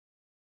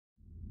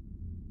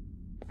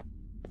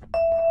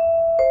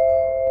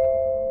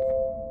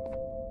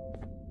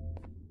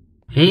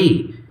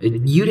Hey,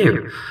 you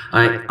there.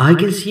 I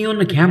can see you on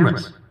the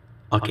cameras.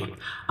 Okay,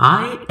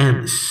 I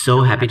am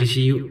so happy to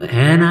see you,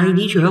 and I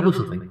need your help with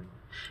something.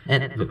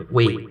 And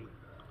wait,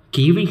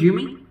 can you even hear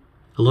me?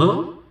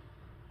 Hello?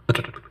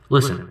 Okay,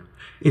 listen.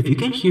 If you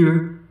can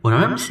hear what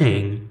I'm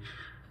saying,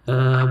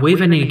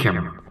 wave at any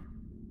camera.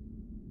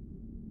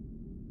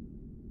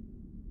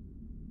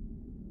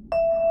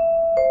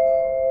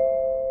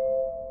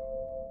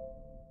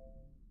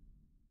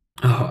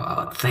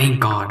 Oh,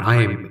 thank God.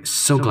 I am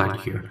so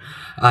glad you're here.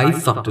 I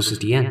thought this was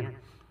the end.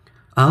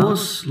 I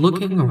was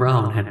looking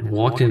around and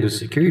walked into the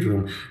security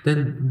room,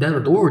 then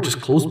that door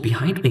just closed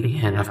behind me,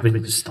 and I've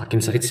been stuck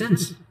inside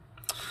since.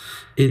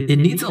 It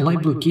needs a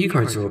light blue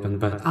keycard to open,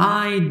 but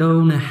I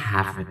don't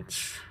have it.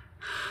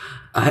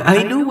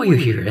 I know why you're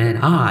here,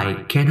 and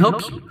I can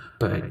help you,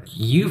 but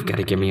you've got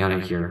to get me out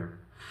of here.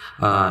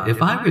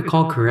 If I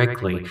recall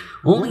correctly,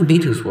 only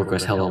maintenance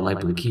workers held a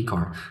light blue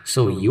keycard,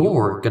 so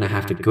you're gonna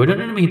have to go down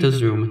to the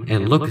maintenance room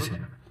and look at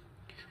it.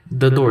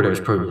 The door there is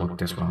probably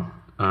locked as well.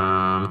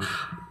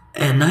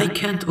 And I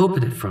can't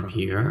open it from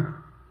here,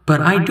 but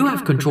I do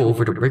have control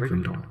over the break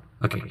room door.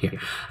 Okay, here.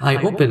 I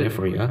open it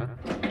for you.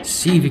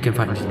 See if you can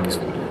find anything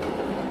useful.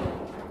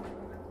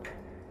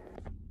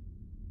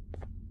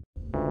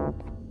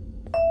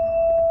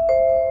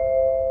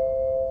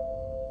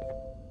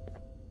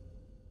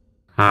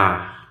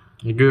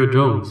 Good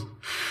Jones.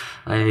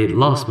 I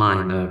lost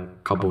mine a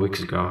couple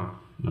weeks ago.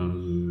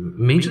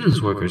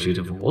 Maintenance workers use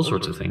it for all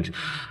sorts of things,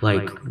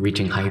 like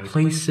reaching high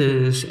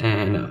places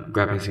and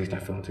grabbing things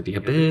that fall into the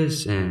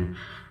abyss, and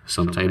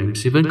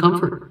sometimes even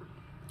comfort.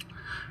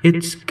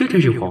 It's good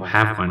that you all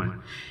have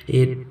one.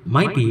 It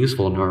might be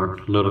useful in our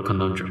little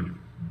conundrum.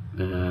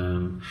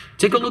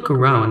 Take a look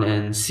around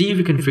and see if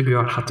you can figure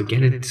out how to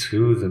get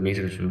into the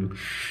maintenance room.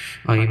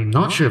 I'm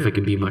not sure if it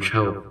can be much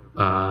help,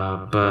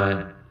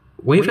 but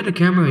wave at the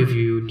camera if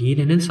you need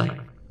an insight.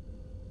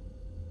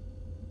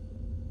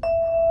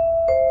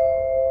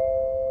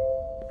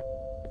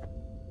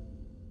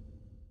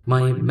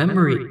 My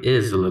memory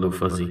is a little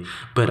fuzzy,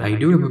 but I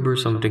do remember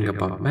something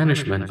about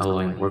management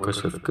allowing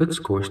workers with good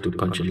scores to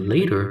punch in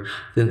later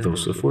than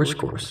those with worse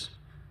scores.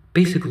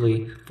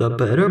 Basically, the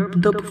better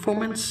the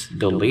performance,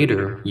 the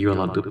later you're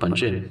allowed to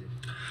punch in.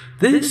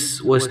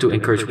 This was to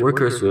encourage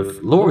workers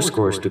with lower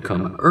scores to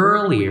come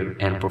earlier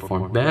and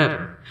perform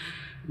better.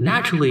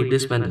 Naturally,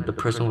 this meant that the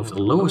person with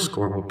the lowest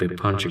score would be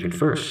punching in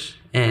first.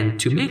 And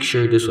to make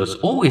sure this was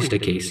always the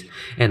case,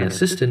 an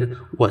assistant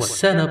was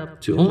set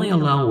up to only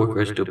allow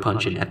workers to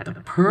punch in at the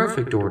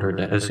perfect order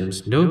that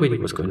assumes nobody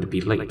was going to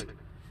be late.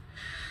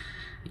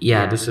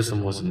 Yeah, this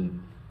system wasn't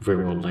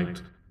very well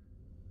liked.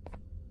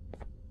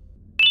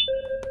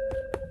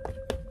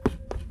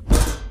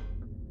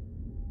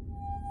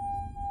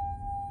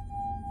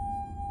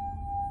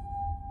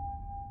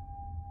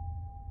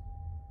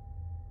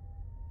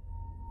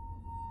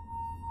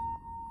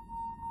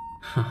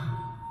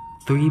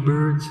 Three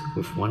birds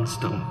with one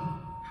stone.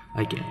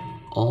 I get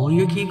all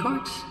your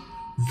keycards,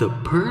 the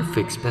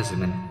perfect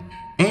specimen,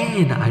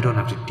 and I don't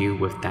have to deal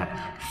with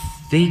that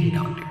thing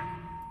down there.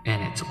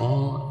 And it's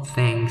all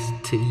thanks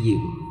to you.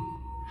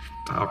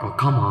 Oh,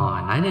 come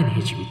on, I didn't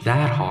hit you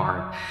that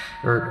hard.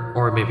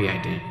 Or maybe I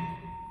did.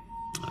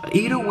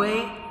 Either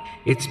way,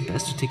 it's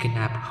best to take a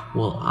nap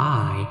while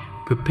I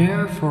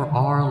prepare for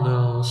our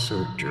little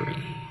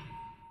surgery.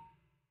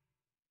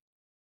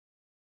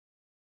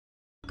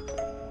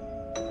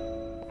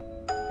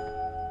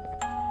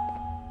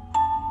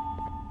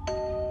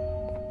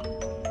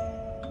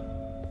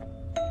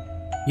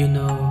 You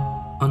know,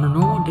 on a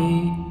normal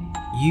day,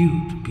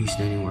 you'd be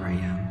standing where I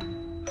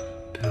am,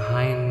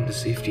 behind the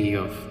safety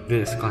of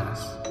this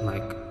glass,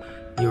 like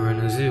you're in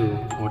a zoo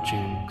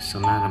watching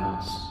some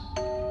animals.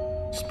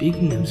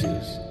 Speaking of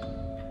zoos,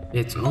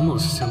 it's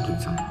almost assembly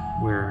time,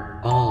 where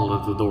all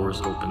of the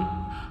doors open,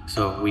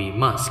 so we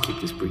must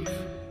keep this brief.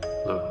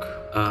 Look,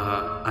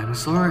 I'm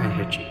sorry I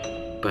hit you,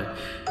 but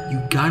you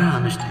gotta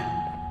understand,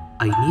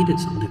 I needed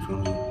something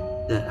from you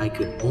that I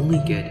could only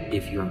get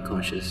if you're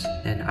unconscious,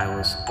 and I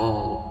was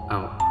all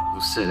out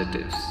of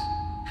sedatives.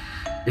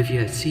 If you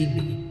had seen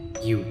me,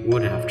 you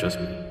wouldn't have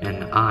trusted me,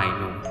 and I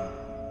know.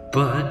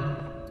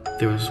 But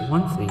there was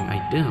one thing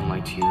I didn't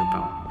like to hear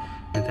about,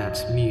 and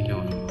that's me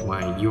knowing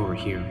why you're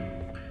here.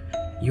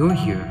 You're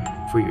here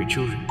for your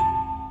children.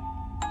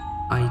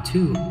 I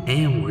too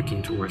am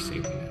working towards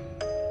saving them,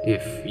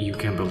 if you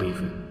can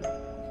believe it.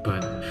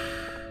 But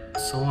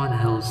someone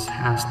else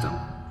has them.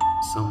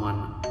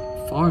 Someone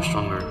far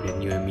stronger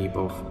than you and me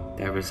both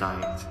that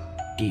resides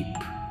deep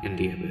in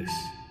the abyss.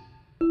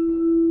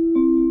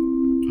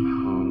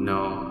 Oh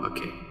no,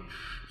 okay.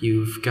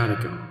 You've gotta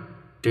go.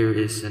 There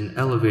is an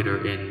elevator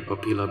in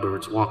Opilla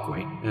Bird's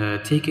walkway.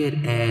 Take it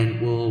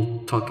and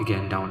we'll talk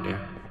again down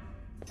there.